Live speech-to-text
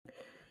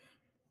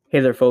Hey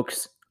there,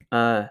 folks.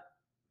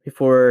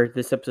 Before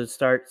this episode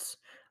starts,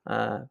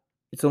 uh,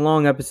 it's a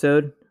long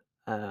episode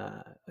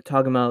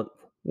talking about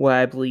what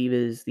I believe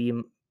is the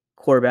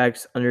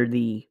quarterbacks under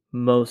the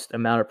most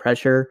amount of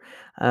pressure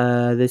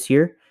this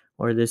year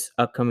or this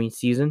upcoming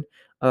season.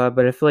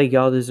 But I feel like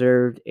y'all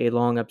deserved a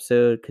long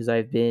episode because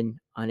I've been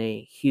on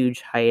a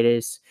huge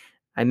hiatus.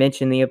 I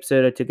mentioned the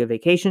episode I took a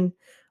vacation,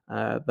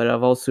 but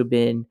I've also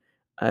been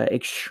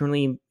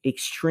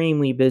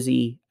extremely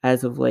busy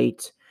as of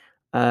late.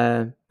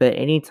 But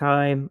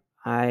anytime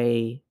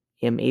I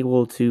am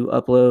able to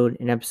upload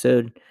an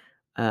episode,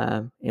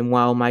 and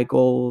while my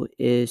goal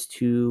is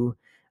to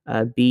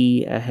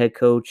be a head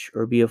coach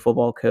or be a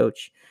football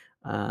coach,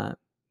 uh,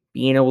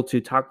 being able to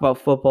talk about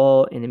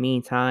football in the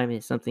meantime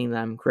is something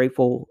that I'm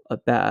grateful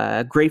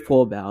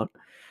about.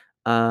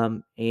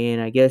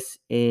 And I guess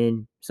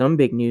in some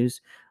big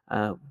news,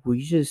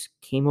 we just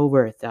came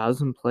over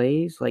 1,000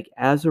 plays. Like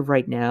as of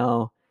right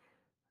now,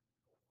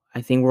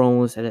 I think we're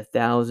almost at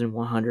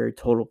 1,100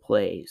 total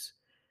plays,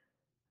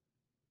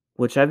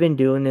 which I've been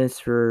doing this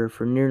for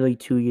nearly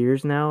 2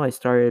 years now. I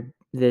started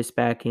this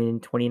back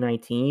in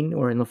 2019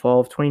 or in the fall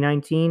of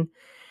 2019,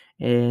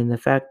 and the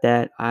fact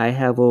that I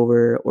have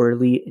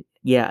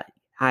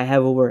I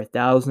have over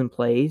 1,000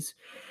 plays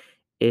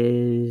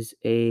is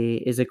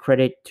a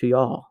credit to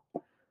y'all.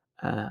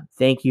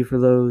 Thank you for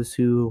those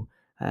who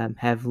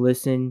have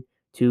listened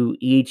to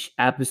each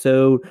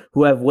episode,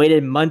 who have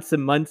waited months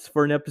and months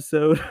for an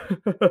episode,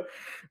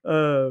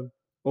 uh,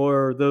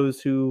 or those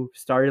who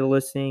started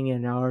listening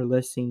and are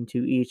listening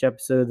to each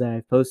episode that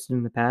I've posted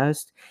in the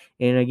past,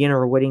 and again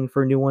are waiting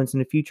for new ones in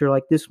the future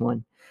like this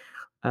one.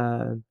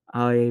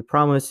 I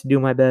promise to do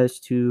my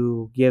best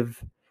to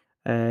give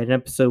an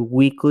episode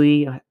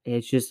weekly.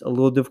 It's just a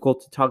little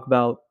difficult to talk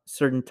about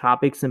certain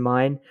topics in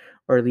mind,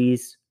 or at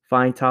least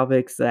find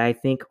topics that I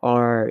think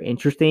are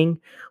interesting,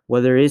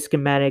 whether it is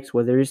schematics,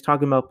 whether it's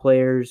talking about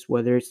players,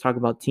 whether it's talking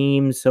about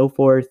teams, so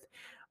forth.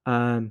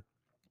 Um,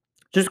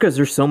 just because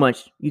there's so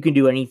much, you can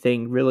do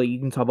anything, really. You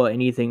can talk about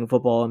anything in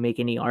football and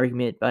make any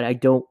argument, but I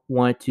don't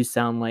want to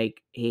sound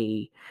like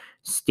a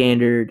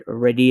standard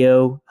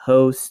radio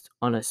host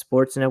on a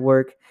sports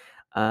network.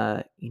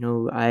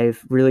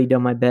 I've really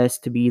done my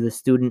best to be the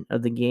student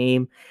of the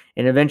game,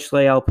 and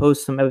eventually I'll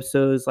post some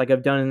episodes like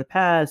I've done in the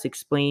past,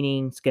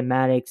 explaining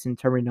schematics and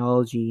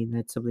terminology, and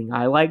that's something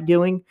I like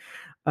doing.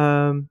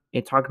 And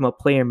talking about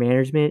player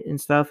management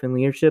and stuff and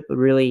leadership. But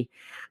really,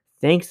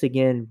 thanks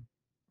again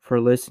for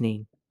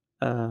listening.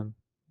 Um,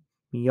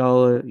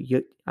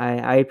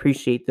 I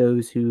appreciate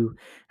those who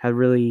have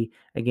really,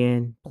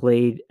 again,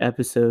 played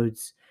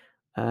episodes.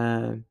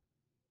 Uh,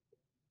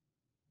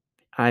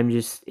 I'm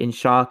just in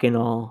shock and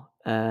all.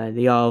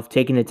 They all have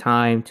taken the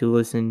time to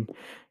listen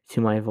to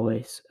my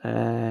voice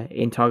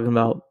in talking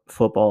about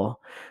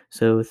football.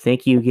 So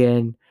thank you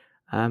again.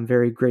 I'm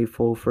very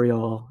grateful for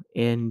y'all,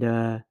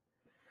 and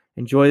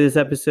enjoy this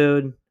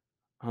episode.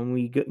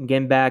 We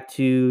getting back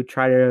to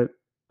try to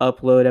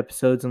upload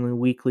episodes on a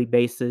weekly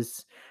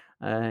basis.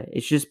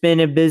 It's just been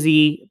a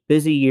busy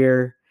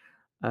year,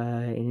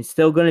 and it's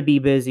still going to be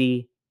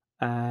busy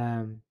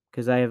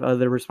because I have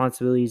other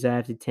responsibilities I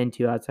have to tend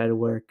to outside of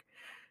work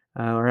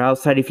or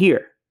outside of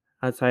here,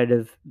 outside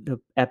of the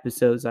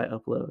episodes I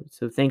upload.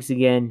 So thanks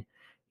again.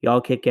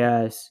 Y'all kick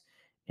ass,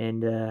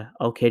 and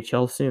I'll catch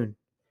y'all soon.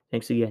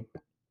 Thanks again.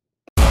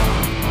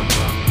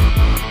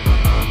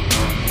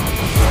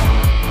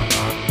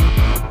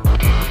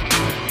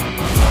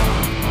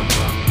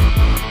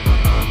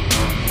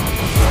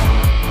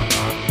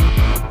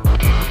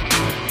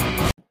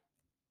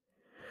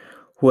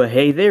 Well,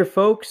 hey there,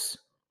 folks.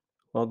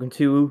 Welcome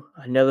to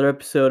another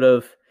episode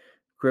of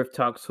Griff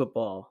Talks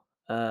Football.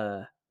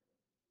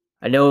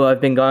 I know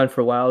I've been gone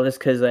for a while just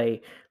because I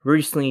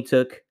recently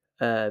took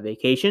a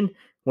vacation,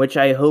 which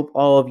I hope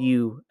all of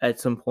you at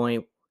some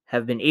point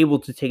have been able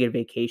to take a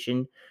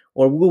vacation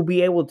or will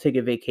be able to take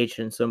a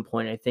vacation at some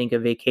point. I think a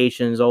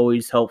vacation is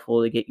always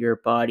helpful to get your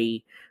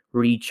body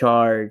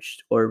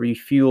recharged or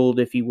refueled,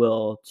 if you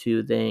will,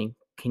 to then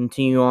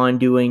continue on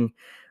doing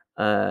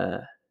uh,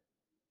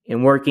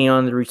 and working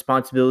on the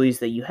responsibilities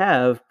that you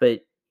have,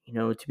 but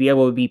to be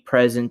able to be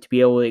present, to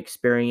be able to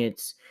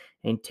experience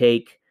and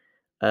take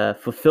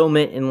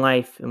fulfillment in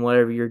life and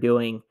whatever you're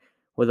doing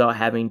without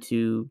having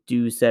to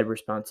do said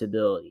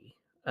responsibility.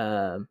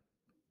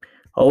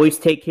 Always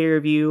take care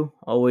of you.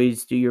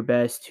 Always do your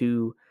best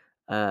to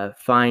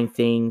find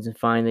things and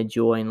find the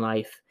joy in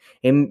life,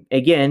 and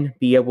again,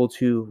 be able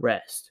to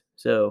rest.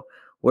 So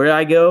where did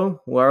I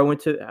go? Where I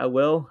went to? I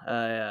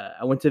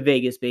went to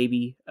Vegas,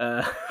 baby.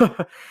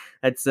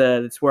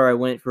 That's where I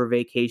went for a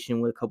vacation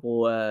with a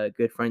couple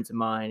good friends of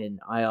mine, and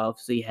I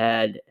obviously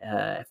had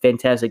a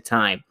fantastic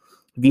time.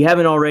 If you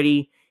haven't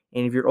already,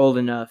 and if you're old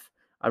enough,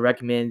 I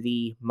recommend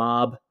the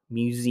Mob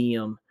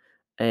Museum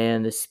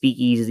and the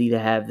speakeasy to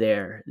have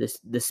there.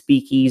 The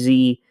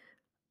speakeasy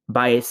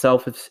by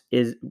itself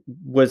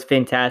was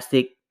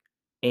fantastic,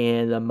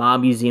 and the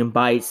Mob Museum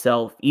by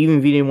itself, even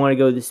if you didn't want to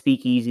go to the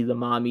speakeasy, the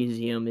Mob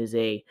Museum is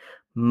a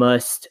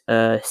must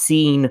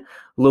seen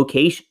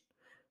location.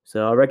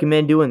 So I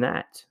recommend doing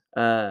that.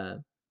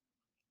 But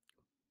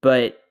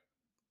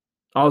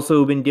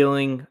also been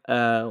dealing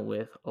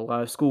with a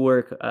lot of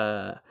schoolwork,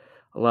 a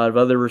lot of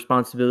other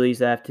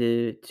responsibilities I have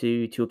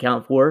to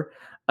account for.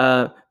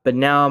 But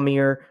now I'm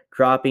here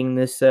dropping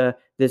this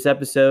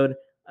episode,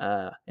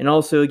 and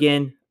also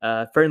again,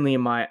 friendly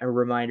a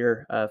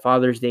reminder: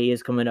 Father's Day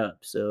is coming up,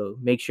 so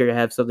make sure to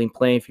have something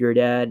planned for your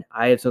dad.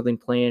 I have something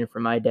planned for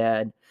my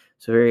dad,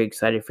 so very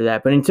excited for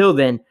that. But until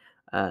then,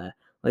 uh,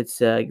 let's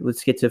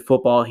get to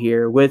football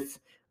here with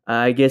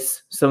I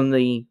guess some of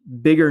the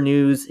bigger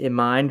news in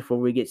mind before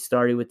we get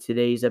started with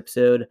today's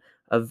episode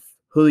of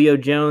Julio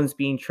Jones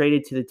being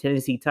traded to the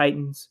Tennessee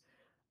Titans.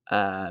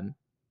 Um,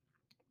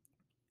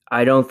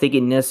 I don't think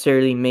it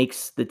necessarily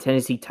makes the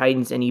Tennessee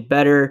Titans any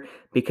better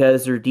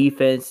because their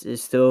defense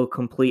is still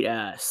complete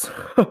ass.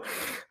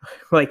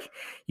 Like,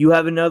 you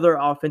have another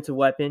offensive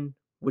weapon,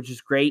 which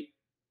is great.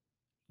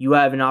 You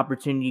have an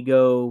opportunity to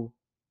go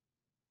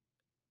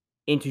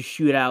into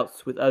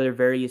shootouts with other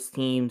various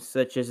teams,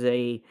 such as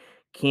a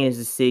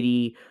Kansas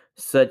City,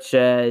 such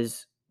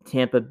as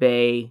Tampa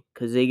Bay,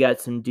 because they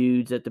got some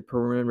dudes at the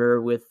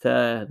perimeter with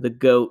the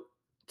GOAT,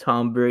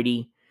 Tom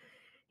Brady.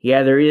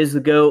 Yeah, there is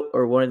the GOAT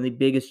or one of the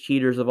biggest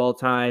cheaters of all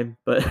time.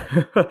 But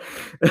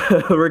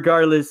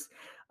regardless,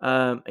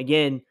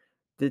 again,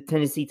 the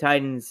Tennessee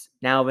Titans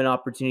now have an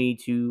opportunity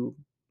to,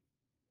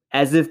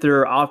 as if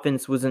their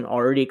offense wasn't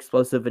already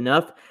explosive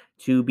enough,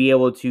 to be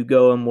able to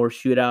go in more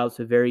shootouts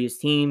with various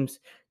teams.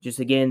 Just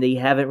again, they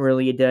haven't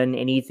really done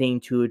anything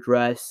to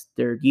address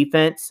their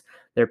defense.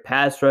 Their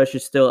pass rush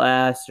is still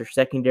ass. Their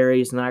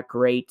secondary is not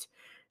great.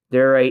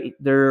 They're a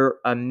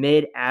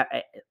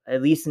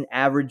at least an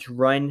average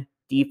run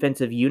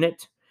defensive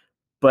unit.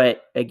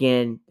 But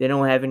again, they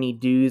don't have any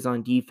dudes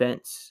on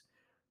defense.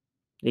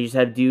 They just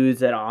have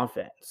dudes at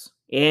offense.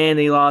 And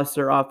they lost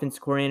their offense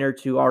coordinator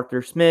to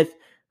Arthur Smith,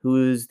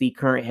 who is the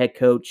current head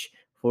coach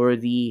for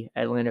the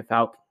Atlanta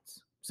Falcons.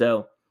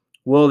 So,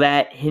 will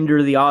that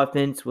hinder the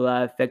offense? Will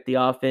that affect the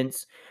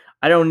offense?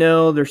 I don't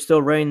know. They're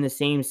still running the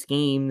same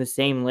scheme, the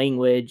same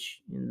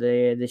language,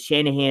 the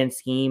Shanahan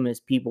scheme, as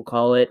people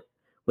call it,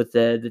 with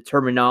the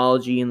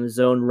terminology and the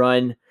zone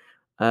run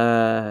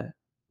uh,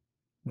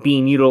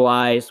 being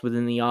utilized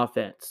within the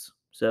offense.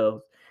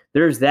 So,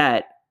 there's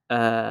that.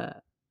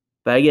 But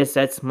I guess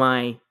that's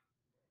my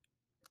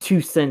 2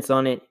 cents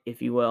on it,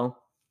 if you will.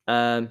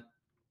 Um,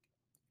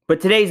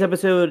 but today's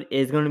episode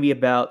is going to be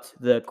about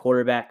the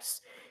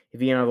quarterbacks.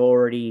 If you have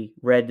already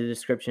read the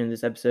description of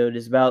this episode,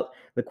 is about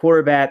the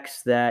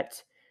quarterbacks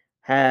that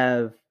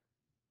have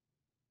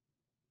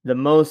the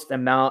most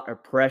amount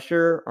of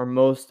pressure or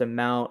most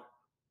amount.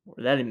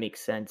 That didn't make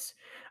sense.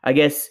 I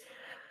guess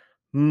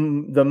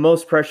the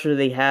most pressure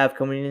they have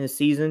coming in the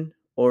season,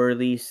 or at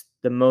least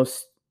the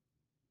most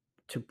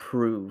to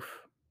prove.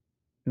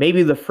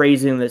 Maybe the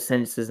phrasing of the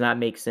sentence does not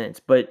make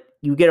sense, but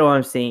you get what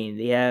I'm saying.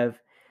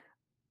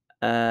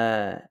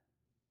 Uh,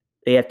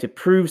 they have to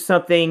prove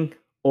something,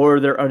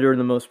 or they're under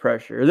the most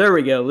pressure. There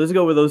we go. Let's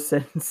go with those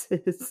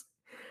sentences.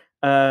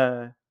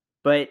 Uh,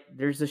 but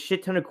there's a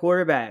shit ton of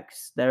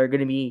quarterbacks that are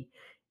going to be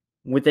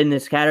within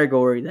this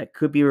category that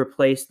could be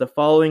replaced the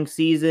following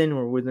season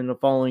or within the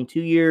following 2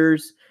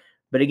 years.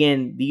 But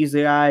again, these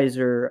guys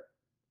are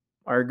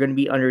going to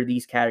be under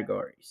these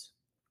categories.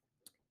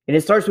 And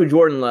it starts with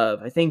Jordan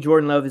Love. I think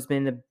Jordan Love has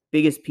been the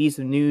biggest piece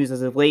of news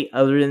as of late,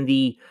 other than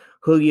the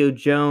Julio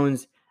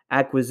Jones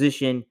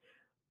acquisition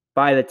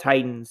by the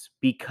Titans,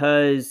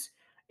 because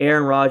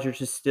Aaron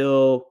Rodgers is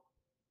still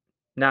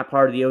not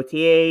part of the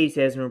OTAs,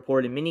 hasn't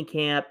reported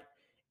minicamp,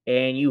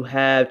 and you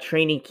have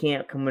training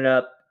camp coming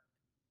up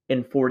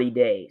in 40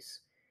 days.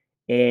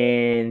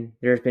 And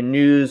there's been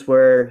news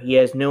where he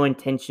has no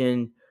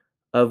intention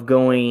of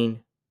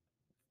going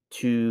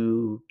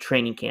to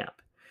training camp.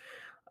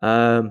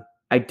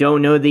 I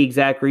don't know the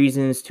exact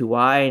reasons to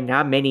why.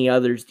 Not many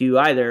others do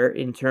either,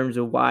 in terms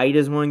of why he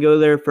doesn't want to go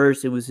there.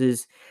 First, it was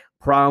his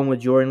problem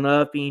with Jordan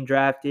Love being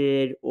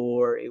drafted,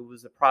 or it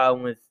was a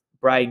problem with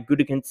Brian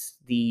Gutekunst,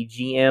 the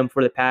GM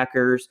for the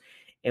Packers,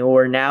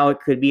 or now it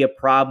could be a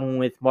problem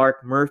with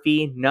Mark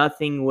Murphy.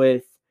 Nothing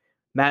with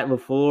Matt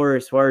LaFleur,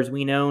 as far as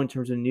we know, in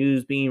terms of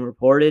news being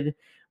reported,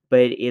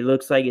 but it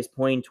looks like it's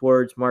pointing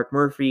towards Mark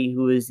Murphy,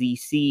 who is the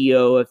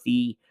CEO of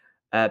the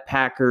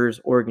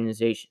Packers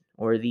organization,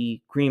 or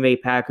the Green Bay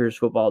Packers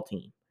football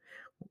team.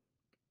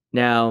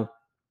 Now,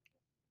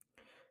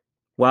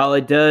 while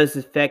it does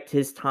affect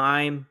his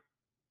time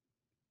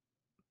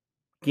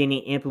getting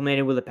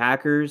implemented with the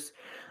Packers,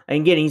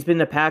 and again, he's been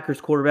the Packers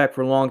quarterback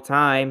for a long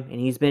time, and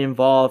he's been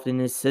involved in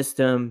this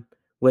system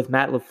with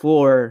Matt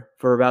LaFleur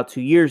for about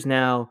 2 years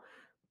now.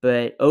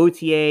 But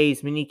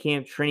OTAs,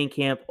 minicamp, training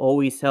camp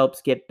always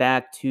helps get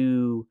back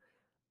to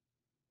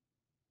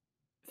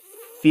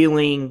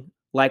feeling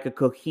like a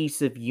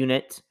cohesive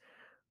unit,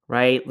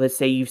 right? Let's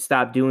say you've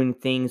stopped doing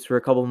things for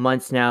a couple of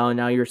months now, and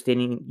now you're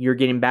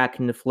getting back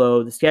in the flow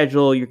of the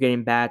schedule, you're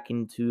getting back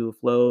into a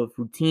flow of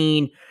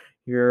routine,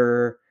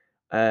 you're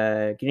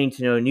getting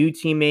to know new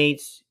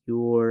teammates,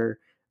 you're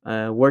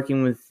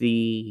working with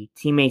the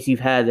teammates you've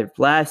had their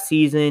last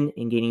season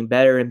and getting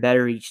better and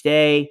better each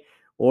day,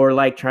 or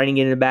like trying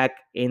to get back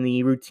in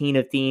the routine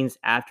of things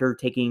after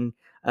taking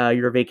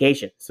your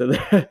vacation. So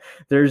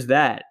there's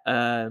that.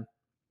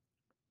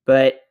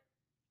 But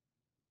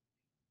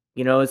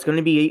it's going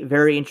to be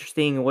very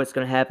interesting what's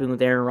going to happen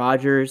with Aaron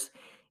Rodgers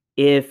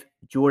if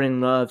Jordan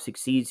Love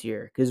succeeds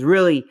here. Because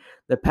really,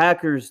 the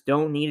Packers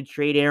don't need to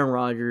trade Aaron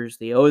Rodgers.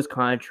 They owe his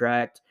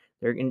contract.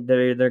 They're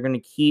going to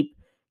keep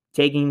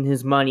taking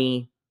his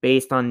money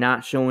based on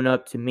not showing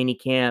up to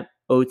minicamp,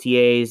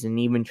 OTAs, and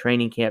even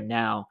training camp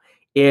now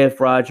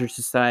if Rodgers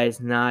decides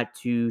not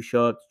to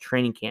show up to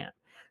training camp.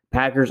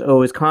 Packers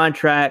owe his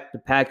contract. The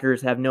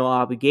Packers have no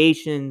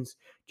obligations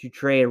to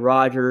trade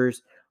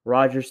Rodgers.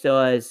 Rodgers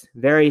still has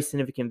very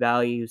significant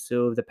value.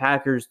 So if the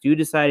Packers do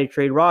decide to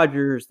trade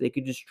Rodgers, they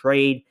could just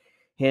trade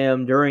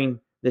him during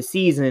the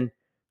season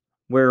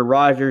where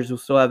Rodgers will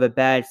still have a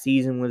bad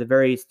season with a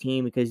various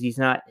team because he's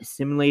not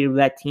assimilated with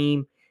that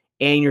team,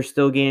 and you're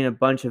still getting a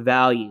bunch of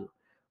value,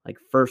 like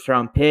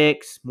first-round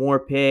picks, more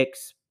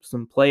picks,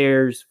 some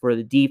players for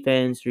the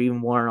defense, or even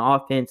more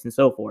on offense and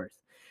so forth,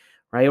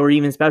 right? Or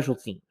even special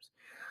teams.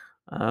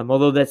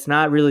 Although that's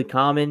not really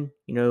common,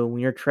 when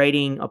you're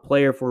trading a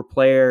player for a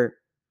player,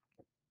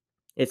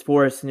 it's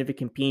for a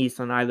significant piece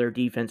on either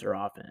defense or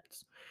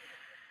offense.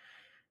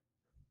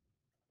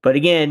 But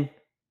again,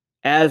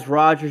 as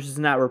Rodgers is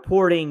not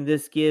reporting,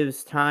 this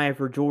gives time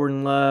for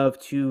Jordan Love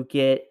to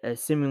get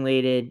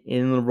assimilated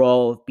in the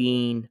role of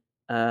being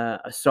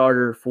a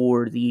starter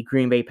for the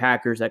Green Bay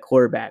Packers at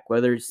quarterback,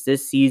 whether it's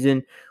this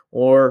season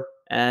or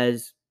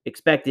as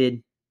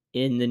expected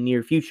in the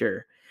near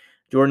future.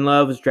 Jordan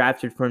Love was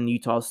drafted from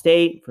Utah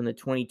State from the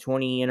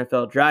 2020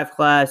 NFL draft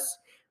class,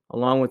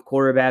 along with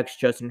quarterbacks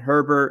Justin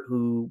Herbert,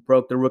 who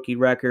broke the rookie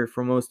record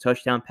for most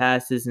touchdown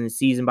passes in the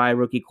season by a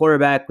rookie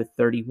quarterback with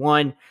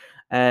 31,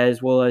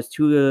 as well as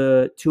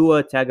Tua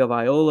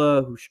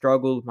Tagovailoa, who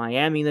struggled with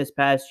Miami this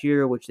past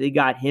year, which they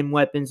got him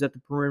weapons at the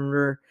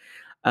perimeter,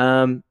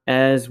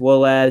 as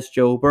well as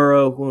Joe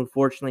Burrow, who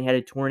unfortunately had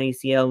a torn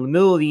ACL in the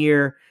middle of the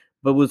year,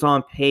 but was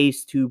on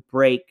pace to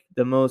break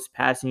the most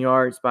passing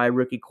yards by a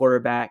rookie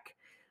quarterback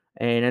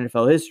in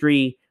NFL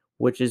history,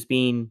 which is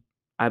being,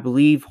 I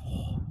believe,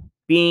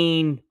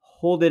 being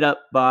holded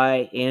up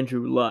by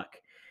Andrew Luck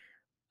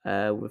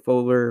with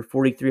over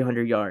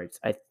 4,300 yards.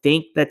 I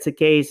think that's the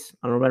case.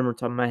 I don't remember on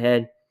top of my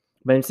head.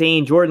 But I'm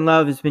saying Jordan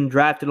Love has been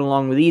drafted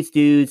along with these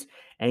dudes,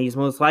 and he's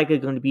most likely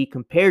going to be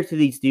compared to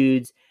these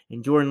dudes,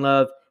 and Jordan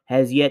Love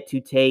has yet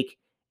to take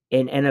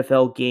an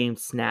NFL game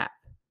snap.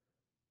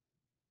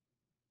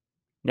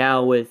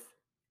 Now, with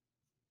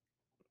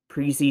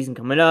preseason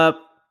coming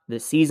up, the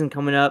season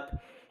coming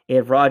up,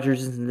 if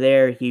Rodgers isn't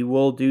there, he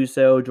will do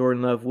so.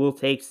 Jordan Love will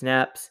take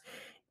snaps.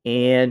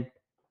 And,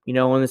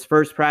 on his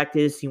first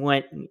practice, he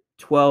went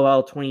 12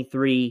 out of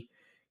 23,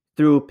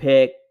 threw a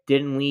pick,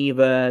 didn't leave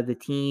the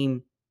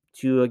team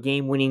to a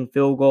game-winning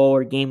field goal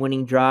or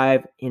game-winning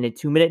drive in a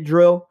 2-minute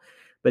drill.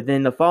 But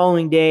then the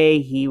following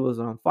day, he was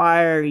on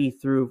fire. He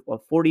threw a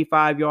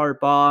 45-yard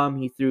bomb.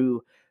 He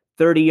threw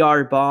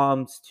 30-yard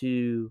bombs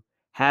to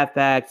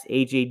halfbacks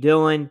A.J.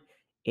 Dillon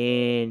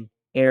and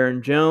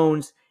Aaron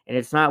Jones. And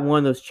it's not one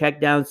of those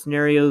check down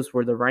scenarios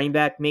where the running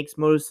back makes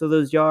most of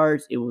those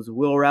yards. It was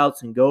wheel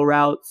routes and go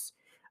routes,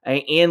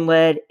 and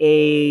led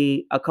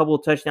a couple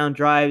of touchdown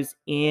drives,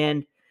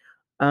 and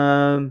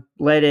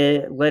let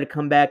it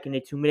come back in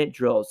a 2-minute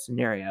drill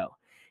scenario.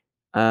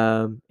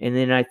 And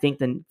then I think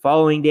the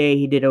following day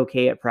he did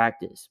okay at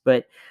practice.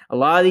 But a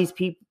lot of these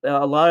people,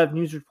 a lot of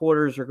news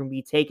reporters are going to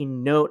be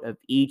taking note of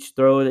each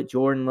throw that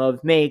Jordan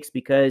Love makes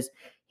because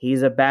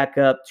he's a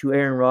backup to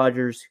Aaron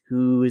Rodgers,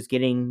 who is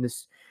getting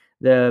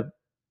the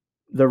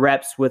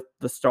reps with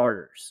the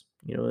starters.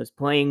 Is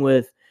playing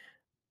with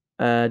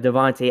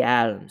Davante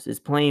Adams, is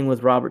playing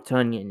with Robert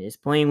Tonyan, is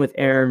playing with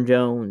Aaron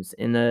Jones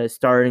in the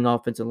starting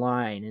offensive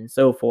line, and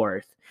so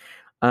forth.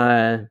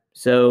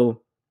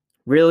 So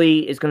really,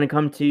 it's going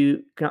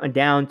to come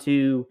down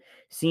to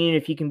seeing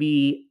if he can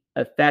be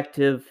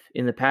effective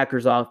in the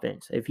Packers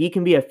offense. If he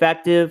can be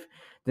effective,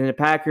 then the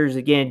Packers,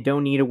 again,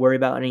 don't need to worry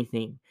about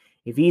anything.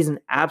 If he's an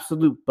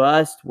absolute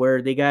bust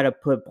where they got to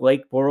put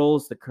Blake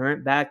Bortles, the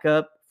current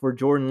backup, for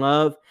Jordan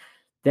Love,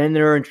 then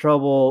they're in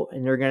trouble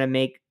and they're going to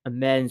make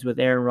amends with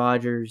Aaron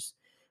Rodgers.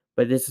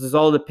 But this is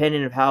all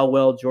dependent on how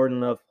well Jordan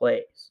Love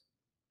plays.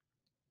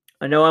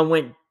 I know I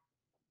went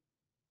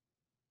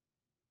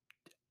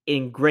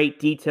in great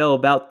detail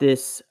about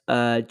this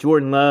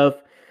Jordan Love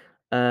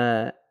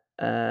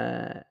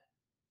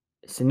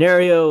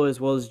scenario, as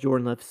well as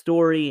Jordan Love's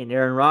story and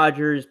Aaron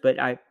Rodgers. But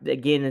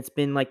it's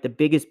been like the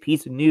biggest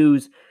piece of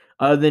news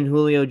other than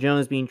Julio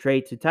Jones being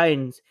traded to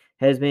Titans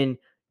has been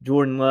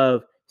Jordan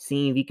Love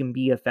seeing if he can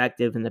be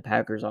effective in the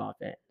Packers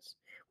offense,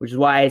 which is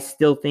why I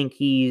still think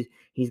he's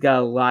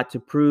got a lot to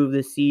prove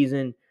this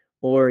season,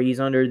 or he's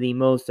under the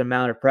most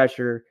amount of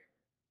pressure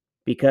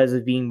because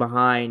of being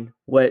behind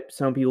what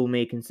some people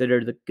may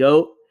consider the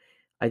GOAT.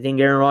 I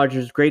think Aaron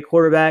Rodgers is a great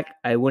quarterback.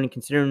 I wouldn't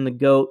consider him the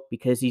GOAT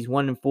because he's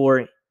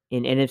 1-4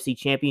 in NFC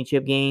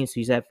Championship games.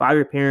 So he's had 5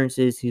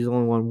 appearances. He's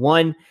only won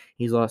 1.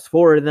 He's lost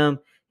 4 of them,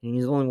 and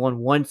he's only won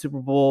 1 Super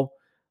Bowl.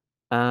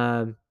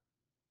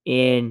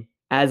 and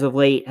as of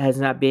late has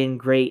not been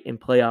great in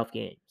playoff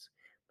games.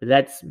 But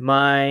that's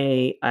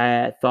my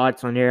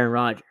thoughts on Aaron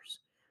Rodgers.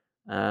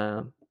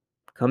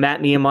 Come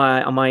at me on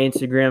my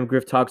Instagram,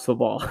 Griff Talks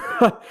Football.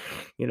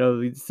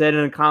 Said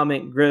in a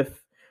comment, Griff,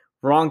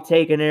 wrong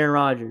take on Aaron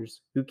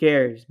Rodgers. Who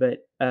cares? But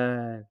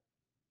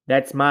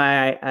that's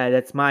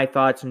my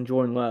thoughts on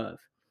Jordan Love.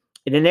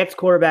 And the next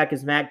quarterback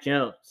is Mac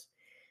Jones.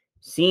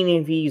 Seeing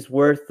if he's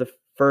worth the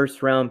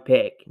first round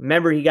pick.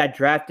 Remember, he got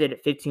drafted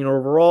at 15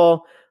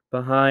 overall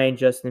behind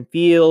Justin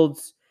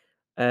Fields,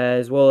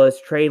 as well as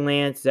Trey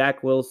Lance,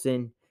 Zach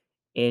Wilson,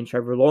 and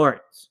Trevor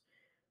Lawrence.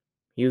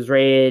 He was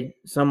rated,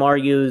 some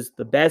argue, as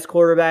the best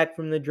quarterback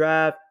from the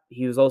draft.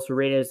 He was also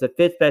rated as the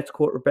fifth best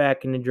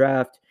quarterback in the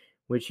draft,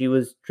 which he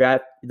was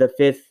the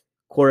fifth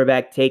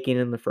quarterback taken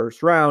in the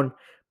first round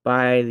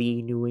by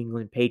the New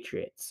England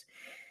Patriots.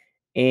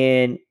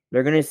 And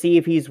they're going to see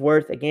if he's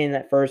worth, again,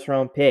 that first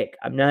round pick.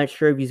 I'm not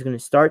sure if he's going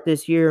to start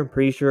this year. I'm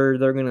pretty sure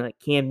they're going to let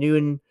Cam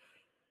Newton,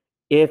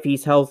 if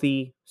he's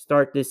healthy,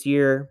 start this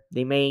year.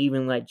 They may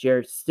even let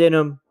Jarrett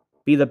Stidham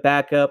be the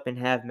backup and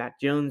have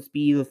Mac Jones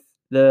be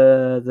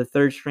the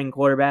third string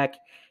quarterback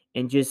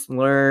and just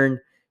learn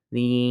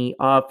the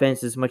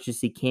offense as much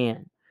as he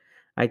can.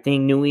 I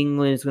think New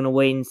England is going to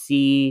wait and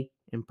see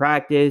in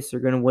practice. They're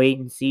going to wait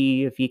and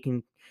see if he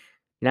can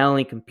not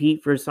only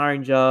compete for a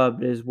starting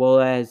job, as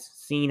well as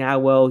seeing how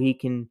well he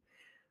can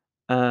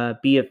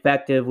be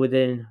effective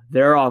within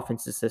their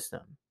offensive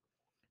system.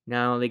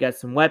 Now, they got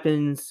some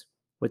weapons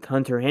with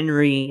Hunter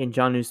Henry and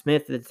Jonnu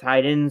Smith at the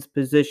tight ends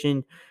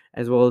position,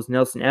 as well as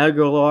Nelson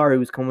Aguilar,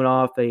 who's coming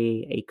off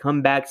a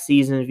comeback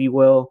season, if you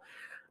will,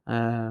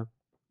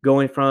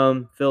 going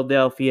from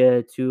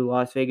Philadelphia to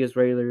Las Vegas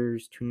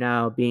Raiders to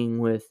now being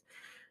with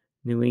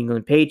New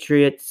England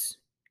Patriots,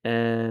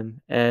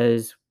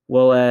 as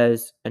well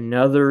as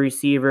another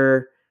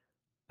receiver,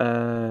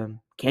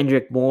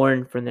 Kendrick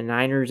Bourne from the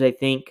Niners, I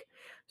think.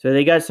 So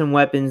they got some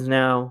weapons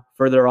now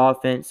for their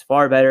offense,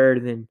 far better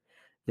than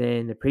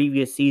the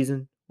previous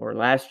season or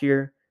last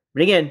year.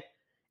 But again,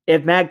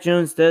 if Mac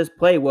Jones does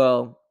play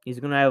well, he's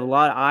going to have a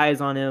lot of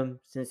eyes on him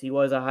since he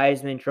was a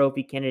Heisman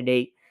Trophy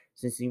candidate,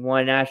 since he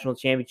won a national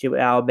championship with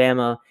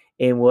Alabama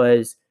and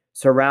was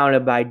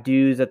surrounded by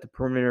dudes at the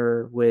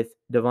perimeter with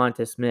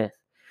Devonta Smith.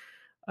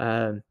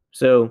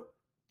 So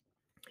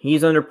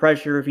he's under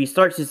pressure if he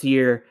starts this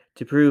year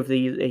to prove that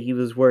he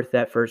was worth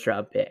that first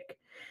round pick.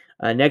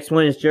 Next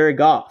one is Jared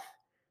Goff.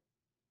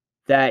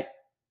 That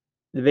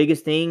the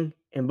biggest thing,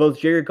 and both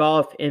Jared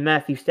Goff and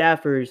Matthew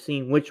Stafford is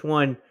seeing which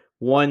one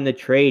won the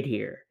trade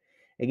here.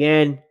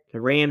 Again, the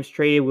Rams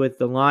traded with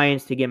the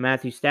Lions to get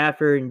Matthew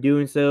Stafford. In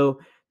doing so,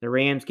 the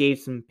Rams gave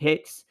some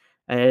picks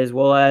as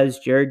well as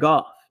Jared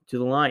Goff to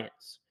the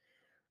Lions.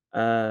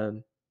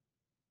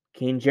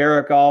 Can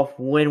Jared Goff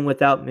win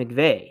without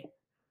McVay?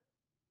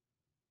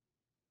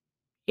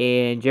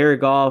 And Jared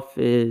Goff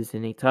is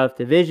in a tough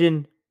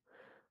division.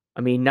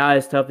 I mean, not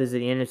as tough as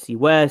the NFC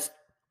West,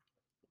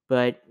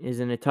 but is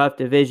in a tough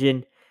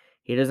division.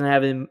 He doesn't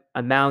have an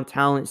amount of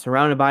talent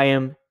surrounded by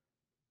him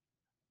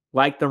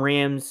like the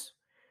Rams,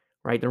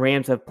 right? The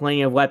Rams have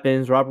plenty of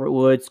weapons: Robert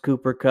Woods,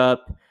 Cooper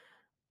Kupp,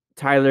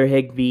 Tyler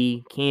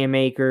Higbee, Cam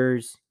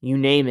Akers, you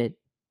name it.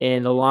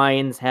 And the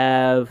Lions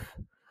have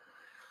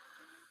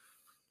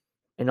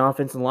an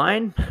offensive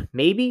line,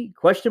 maybe,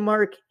 question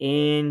mark,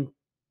 and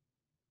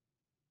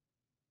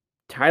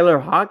Tyler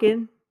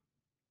Hawkins,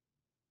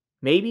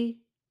 maybe,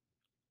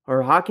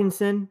 or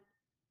Hawkinson.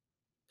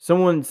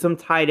 Some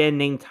tight end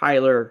named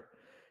Tyler.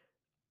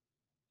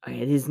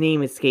 His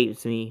name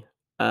escapes me.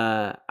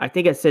 I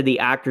think I said the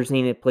actor's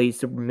name that plays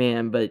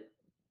Superman, but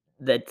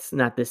that's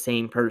not the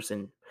same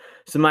person.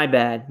 So my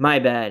bad.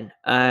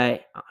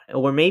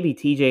 Or maybe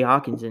TJ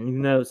Hawkinson, who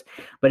knows?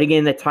 But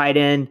again, the tight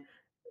end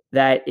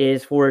that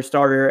is for a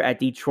starter at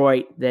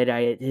Detroit,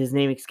 his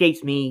name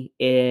escapes me,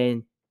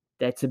 and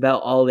that's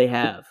about all they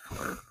have.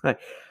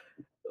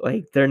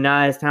 Like, they're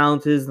not as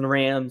talented as the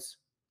Rams.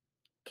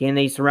 Can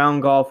they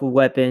surround Goff with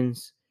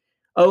weapons?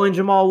 Oh, and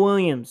Jamal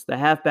Williams, the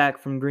halfback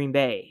from Green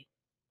Bay.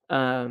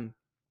 So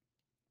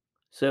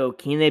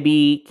can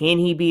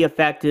he be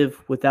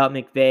effective without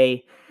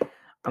McVay?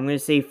 I'm going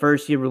to say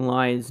first year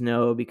Lions,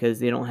 no, because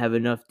they don't have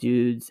enough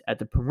dudes at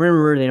the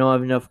perimeter. They don't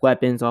have enough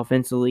weapons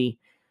offensively.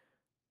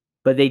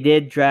 But they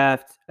did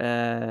draft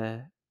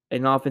an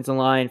offensive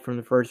line from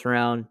the first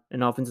round,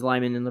 an offensive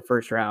lineman in the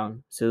first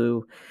round.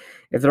 So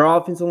if their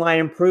offensive line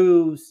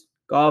improves,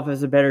 Goff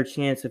has a better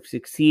chance of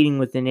succeeding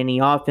within any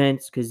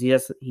offense because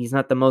he's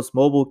not the most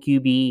mobile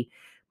QB.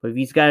 But if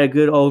he's got a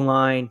good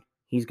O-line,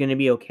 he's going to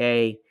be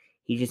okay.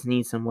 He just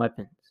needs some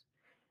weapons.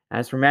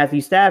 As for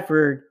Matthew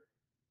Stafford,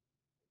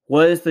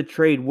 was the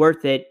trade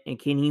worth it, and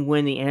can he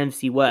win the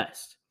NFC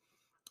West?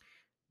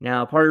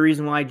 Now, part of the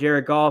reason why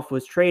Jared Goff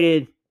was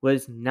traded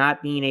was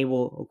not being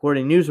able,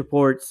 according to news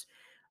reports,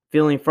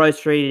 feeling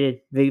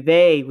frustrated.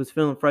 McVay was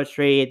feeling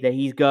frustrated that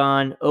he's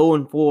gone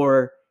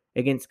 0-4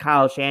 against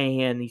Kyle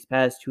Shanahan these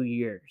past 2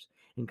 years.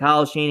 And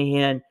Kyle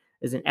Shanahan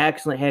is an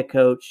excellent head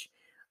coach.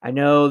 I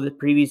know the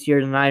previous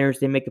year the Niners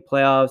didn't make the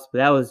playoffs, but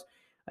that was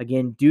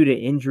again, due to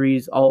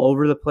injuries all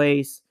over the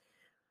place.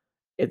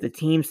 If the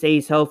team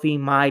stays healthy,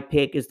 my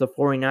pick is the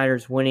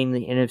 49ers winning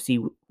the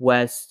NFC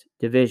West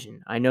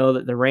division. I know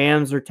that the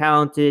Rams are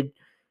talented.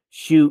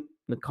 Shoot,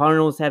 the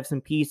Cardinals have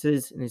some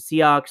pieces, and the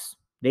Seahawks,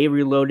 they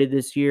reloaded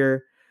this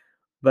year.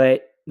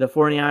 But the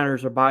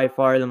 49ers are by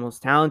far the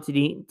most talented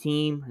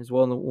team, as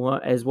well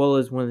as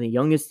one of the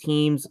youngest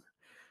teams,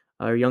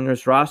 or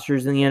youngest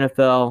rosters in the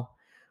NFL.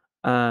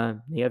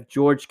 They have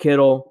George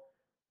Kittle,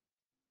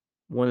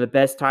 one of the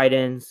best tight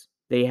ends.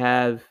 They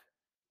have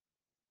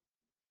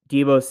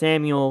Deebo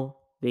Samuel.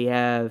 They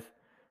have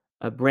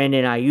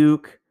Brandon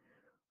Ayuk,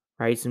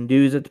 right? Some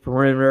dudes at the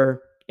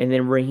perimeter, and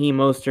then Raheem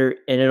Mostert,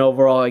 and an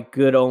overall a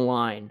good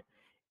O-line.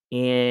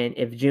 And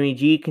if Jimmy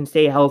G can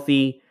stay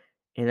healthy,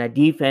 and that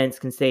defense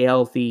can stay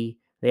healthy,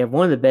 they have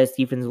one of the best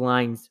defensive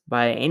lines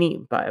by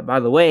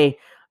the way.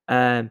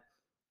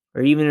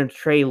 Or even if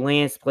Trey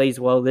Lance plays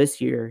well this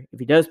year, if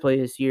he does play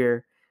this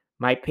year,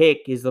 my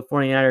pick is the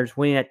 49ers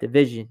winning that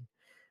division.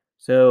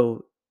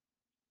 So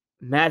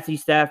Matthew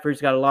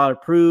Stafford's got a lot to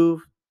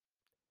prove.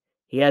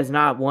 He has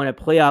not won a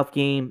playoff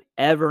game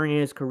ever in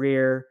his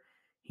career.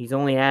 He's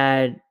only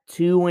had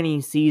 3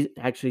 winning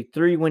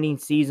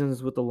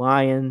seasons with the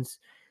Lions.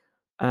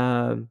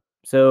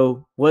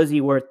 So was he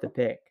worth the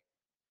pick?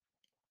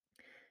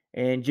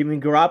 And Jimmy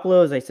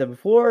Garoppolo, as I said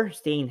before,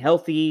 staying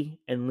healthy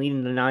and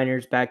leading the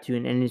Niners back to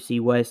an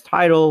NFC West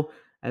title,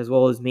 as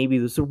well as maybe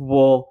the Super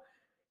Bowl,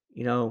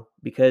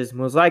 because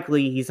most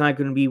likely he's not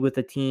going to be with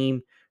the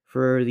team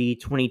for the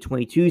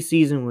 2022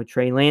 season with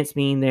Trey Lance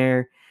being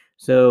there.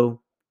 So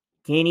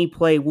can he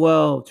play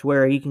well to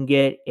where he can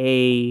get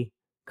a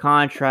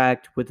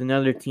contract with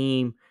another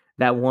team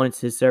that wants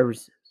his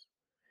services?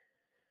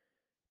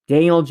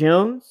 Daniel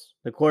Jones,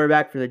 the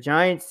quarterback for the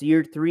Giants,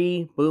 year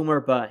 3, boom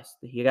or bust.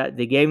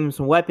 They gave him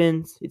some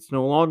weapons. It's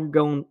no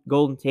longer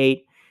Golden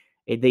Tate.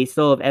 They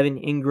still have Evan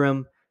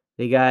Ingram.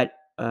 They got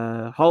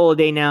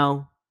Holiday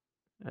now,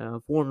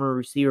 former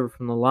receiver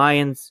from the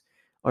Lions,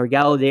 or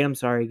Galladay. I'm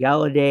sorry,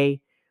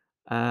 Galladay.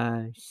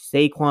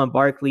 Saquon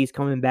Barkley's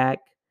coming back.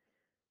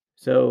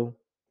 So,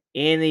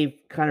 and they've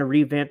kind of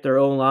revamped their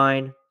own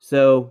line.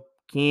 So,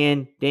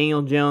 can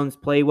Daniel Jones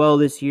play well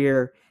this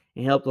year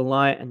and help the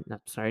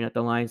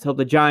help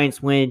the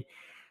Giants win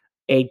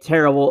a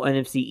terrible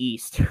NFC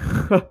East?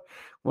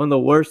 One of the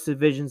worst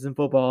divisions in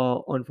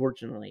football,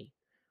 unfortunately.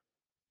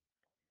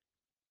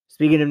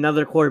 Speaking of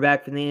another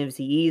quarterback from the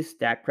NFC East,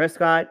 Dak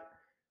Prescott.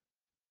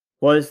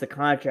 Was the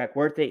contract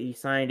worth it? He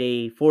signed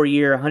a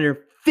 4-year,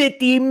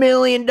 $150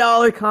 million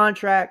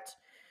contract.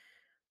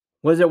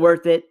 Was it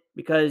worth it?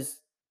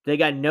 Because they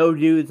got no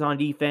dudes on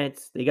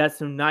defense. They got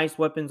some nice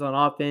weapons on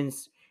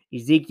offense.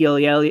 Ezekiel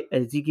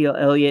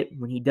Elliott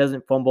when he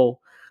doesn't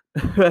fumble.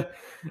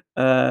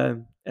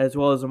 As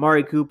well as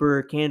Amari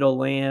Cooper, Kendall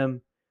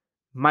Lamb,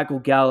 Michael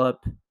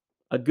Gallup,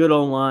 a good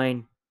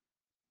O-line.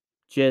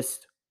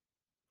 Just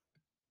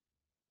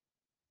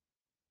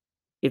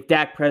if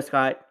Dak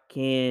Prescott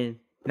can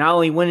not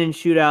only win in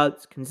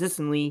shootouts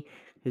consistently,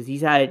 because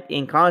he's had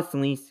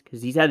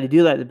to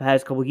do that the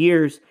past couple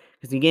years,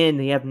 because again,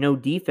 they have no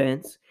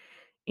defense.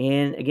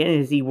 And again,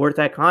 is he worth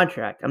that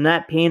contract? I'm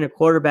not paying a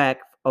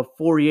quarterback a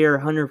 4-year,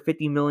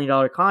 $150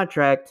 million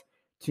contract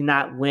to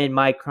not win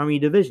my crummy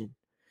division.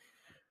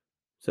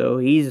 So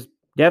he's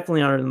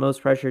definitely under the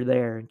most pressure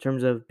there in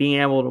terms of being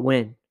able to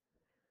win.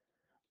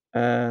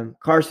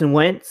 Carson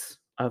Wentz,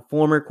 a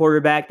former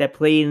quarterback that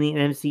played in the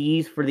NFC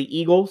East for the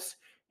Eagles,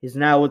 is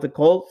now with the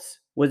Colts.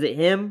 Was it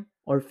him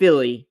or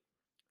Philly?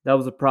 That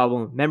was a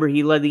problem. Remember,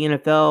 he led the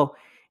NFL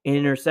in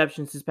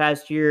interceptions this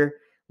past year,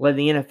 led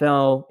the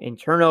NFL in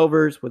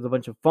turnovers with a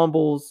bunch of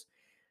fumbles.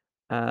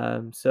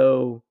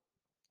 So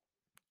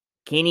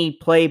can he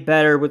play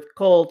better with the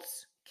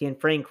Colts? Can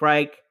Frank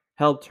Reich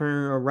help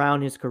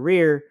turn his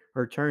career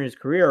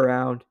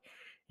around?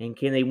 And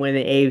can they win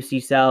the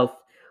AFC South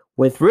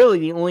with really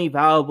the only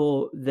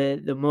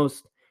the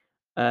most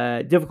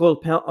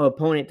difficult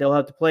opponent they'll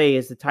have to play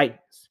is the Titans?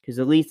 Because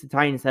at least the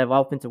Titans have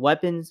offensive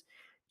weapons.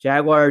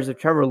 Jaguars of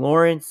Trevor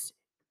Lawrence,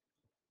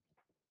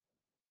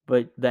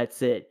 but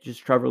that's it.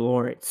 Just Trevor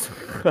Lawrence.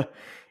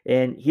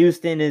 And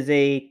Houston is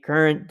a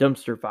current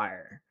dumpster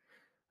fire,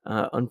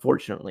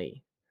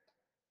 unfortunately.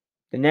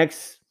 The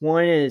next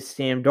one is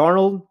Sam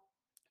Darnold.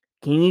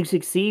 Can you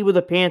succeed with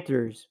the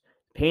Panthers?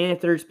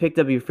 Panthers picked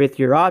up your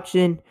 5th-year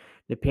option.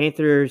 The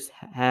Panthers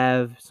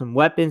have some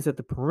weapons at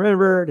the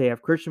perimeter. They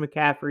have Christian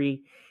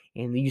McCaffrey,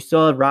 and you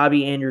still have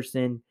Robbie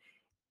Anderson.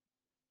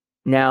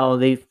 Now,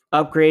 they've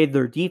upgraded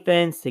their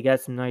defense. They got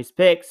some nice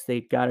picks.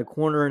 They've got a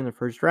corner in the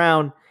first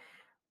round.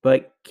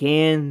 But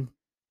can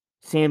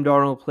Sam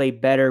Darnold play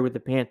better with the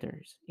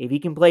Panthers? If he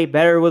can play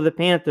better with the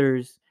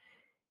Panthers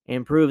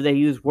and prove that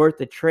he was worth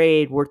the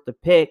trade, worth the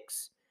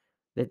picks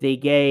that they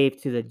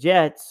gave to the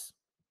Jets,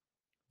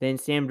 then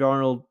Sam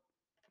Darnold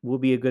will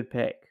be a good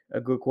pick, a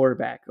good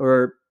quarterback,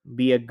 or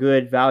be a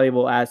good,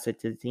 valuable asset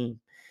to the team.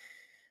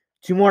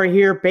 2 more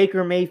here.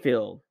 Baker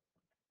Mayfield,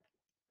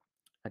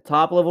 a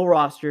top-level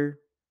roster.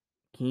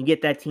 Can you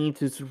get that team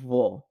to the Super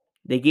Bowl?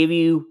 They give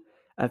you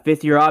a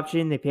 5th-year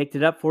option. They picked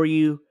it up for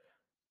you.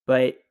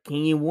 But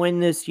can you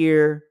win this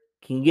year?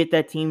 Can you get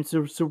that team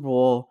to the Super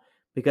Bowl?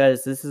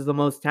 Because this is the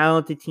most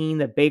talented team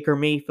that Baker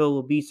Mayfield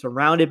will be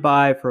surrounded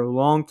by for a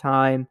long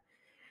time.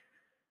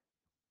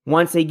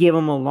 Once they give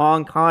him a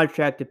long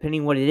contract,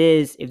 depending what it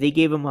is, if they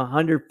gave him a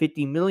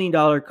 $150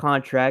 million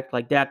contract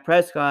like Dak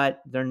Prescott,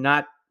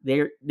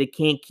 they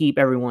can't keep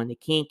everyone. They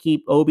can't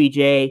keep OBJ.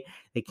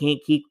 They can't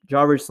keep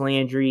Jarvis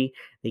Landry.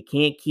 They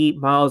can't keep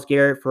Myles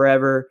Garrett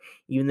forever,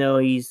 even though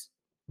he's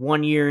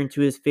 1 year into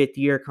his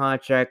 5th-year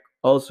contract,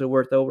 also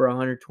worth over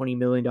 $120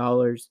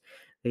 million.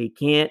 They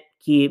can't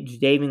keep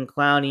Jadeveon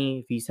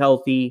Clowney if he's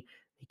healthy.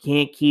 They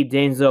can't keep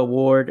Denzel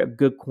Ward, a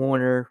good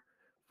corner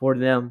for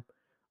them.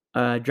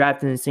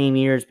 Drafted in the same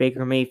year as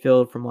Baker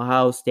Mayfield from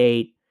Ohio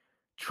State,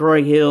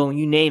 Troy Hill,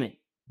 you name it.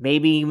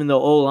 Maybe even the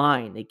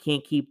O-line. They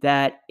can't keep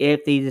that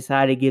if they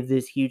decide to give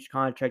this huge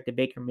contract to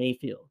Baker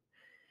Mayfield.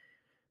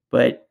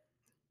 But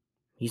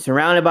he's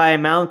surrounded by a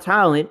mountain of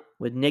talent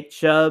with Nick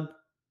Chubb,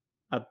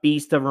 a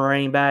beast of a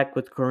running back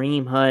with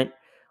Kareem Hunt,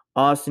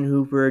 Austin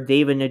Hooper,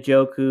 David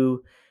Njoku,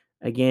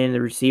 again,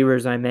 the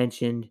receivers I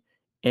mentioned,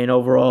 and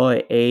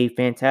overall a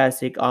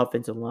fantastic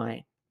offensive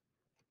line.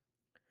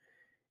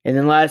 And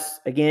then last,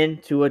 again,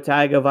 Tua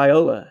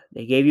Tagovailoa.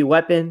 They gave you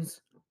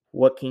weapons.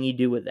 What can you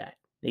do with that?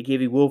 They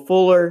give you Will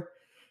Fuller.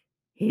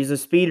 He's a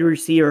speed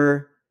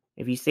receiver.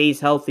 If he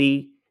stays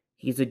healthy,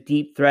 he's a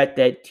deep threat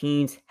that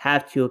teams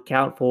have to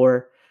account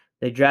for.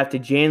 They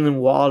drafted Jalen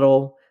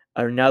Waddle,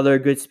 another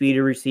good speed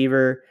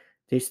receiver.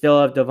 They still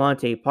have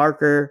Devontae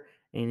Parker,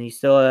 and they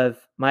still have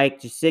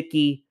Mike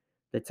Gesicki,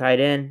 the tight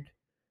end.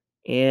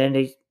 And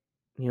they,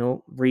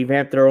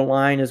 revamped their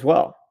line as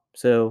well.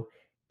 So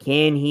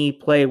can he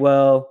play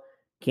well?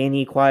 Can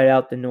he quiet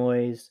out the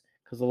noise?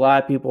 Because a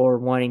lot of people are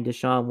wanting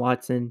Deshaun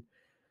Watson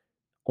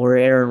or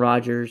Aaron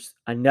Rodgers,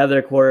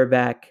 another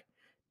quarterback,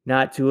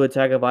 not Tua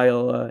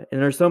Tagovailoa.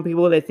 And there's some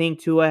people that think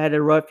Tua had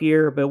a rough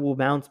year, but will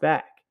bounce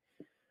back.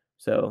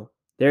 So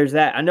there's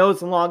that. I know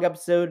it's a long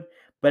episode,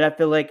 but I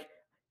feel like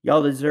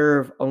y'all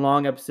deserve a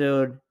long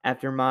episode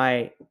after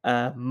my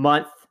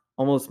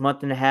almost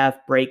month and a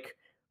half break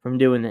from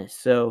doing this.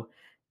 So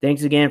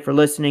thanks again for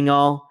listening,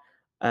 all.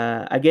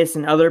 I guess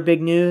in other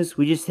big news,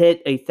 we just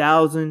hit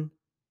 1,000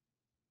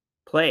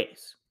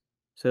 plays.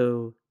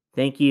 So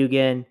thank you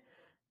again.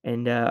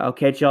 And I'll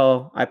catch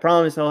y'all. I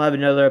promise I'll have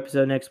another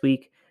episode next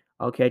week.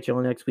 I'll catch y'all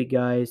next week,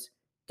 guys.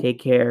 Take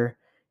care.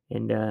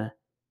 And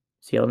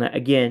see y'all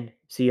again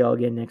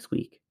next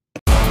week.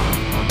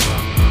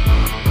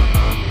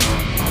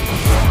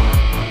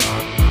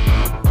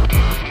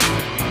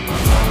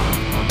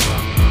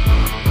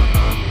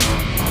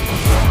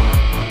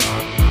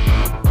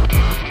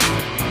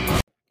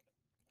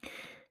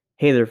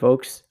 Hey there,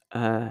 folks.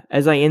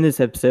 As I end this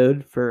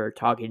episode for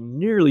talking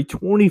nearly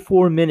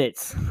 24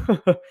 minutes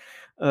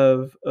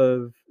of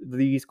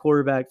these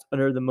quarterbacks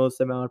under the most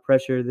amount of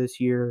pressure this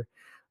year,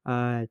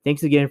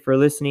 thanks again for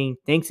listening.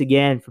 Thanks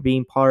again for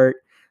being part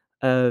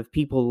of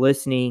people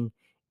listening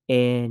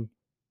and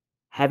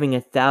having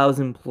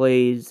 1,000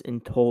 plays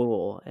in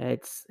total.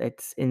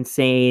 It's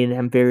insane.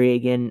 I'm very,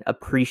 again,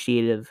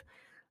 appreciative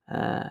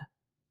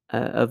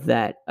of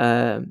that.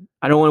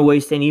 I don't want to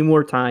waste any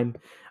more time.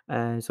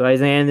 So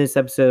as I end this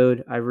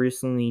episode, I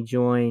recently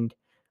joined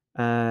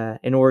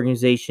an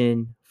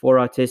organization for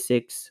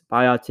autistics,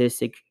 by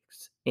autistics,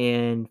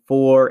 and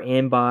for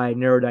and by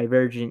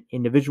neurodivergent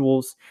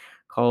individuals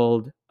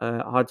called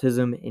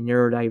Autism and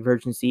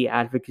Neurodivergency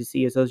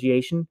Advocacy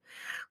Association.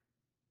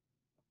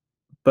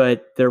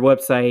 But their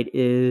website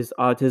is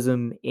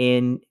Autism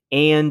and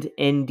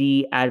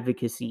ND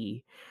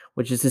Advocacy,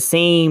 which is the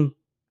same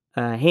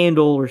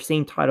handle or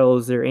same title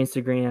as their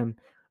Instagram,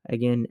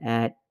 again,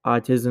 at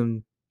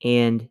Autism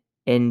and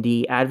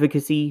ND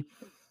Advocacy.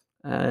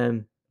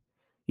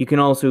 You can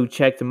also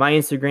check my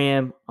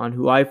Instagram on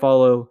who I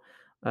follow,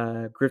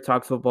 Griff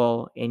Talks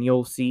Football, and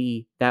you'll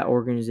see that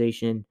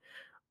organization.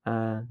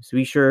 So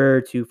be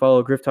sure to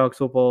follow Griff Talks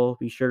Football.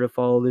 Be sure to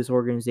follow this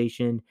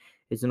organization.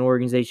 It's an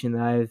organization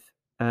that I've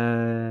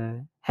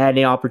had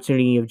the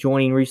opportunity of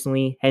joining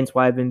recently, hence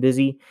why I've been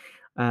busy.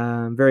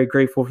 I'm very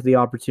grateful for the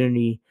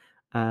opportunity,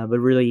 but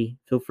really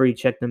feel free to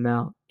check them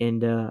out.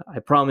 And I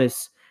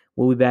promise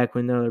we'll be back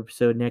with another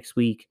episode next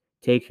week.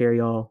 Take care,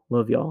 y'all.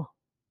 Love y'all.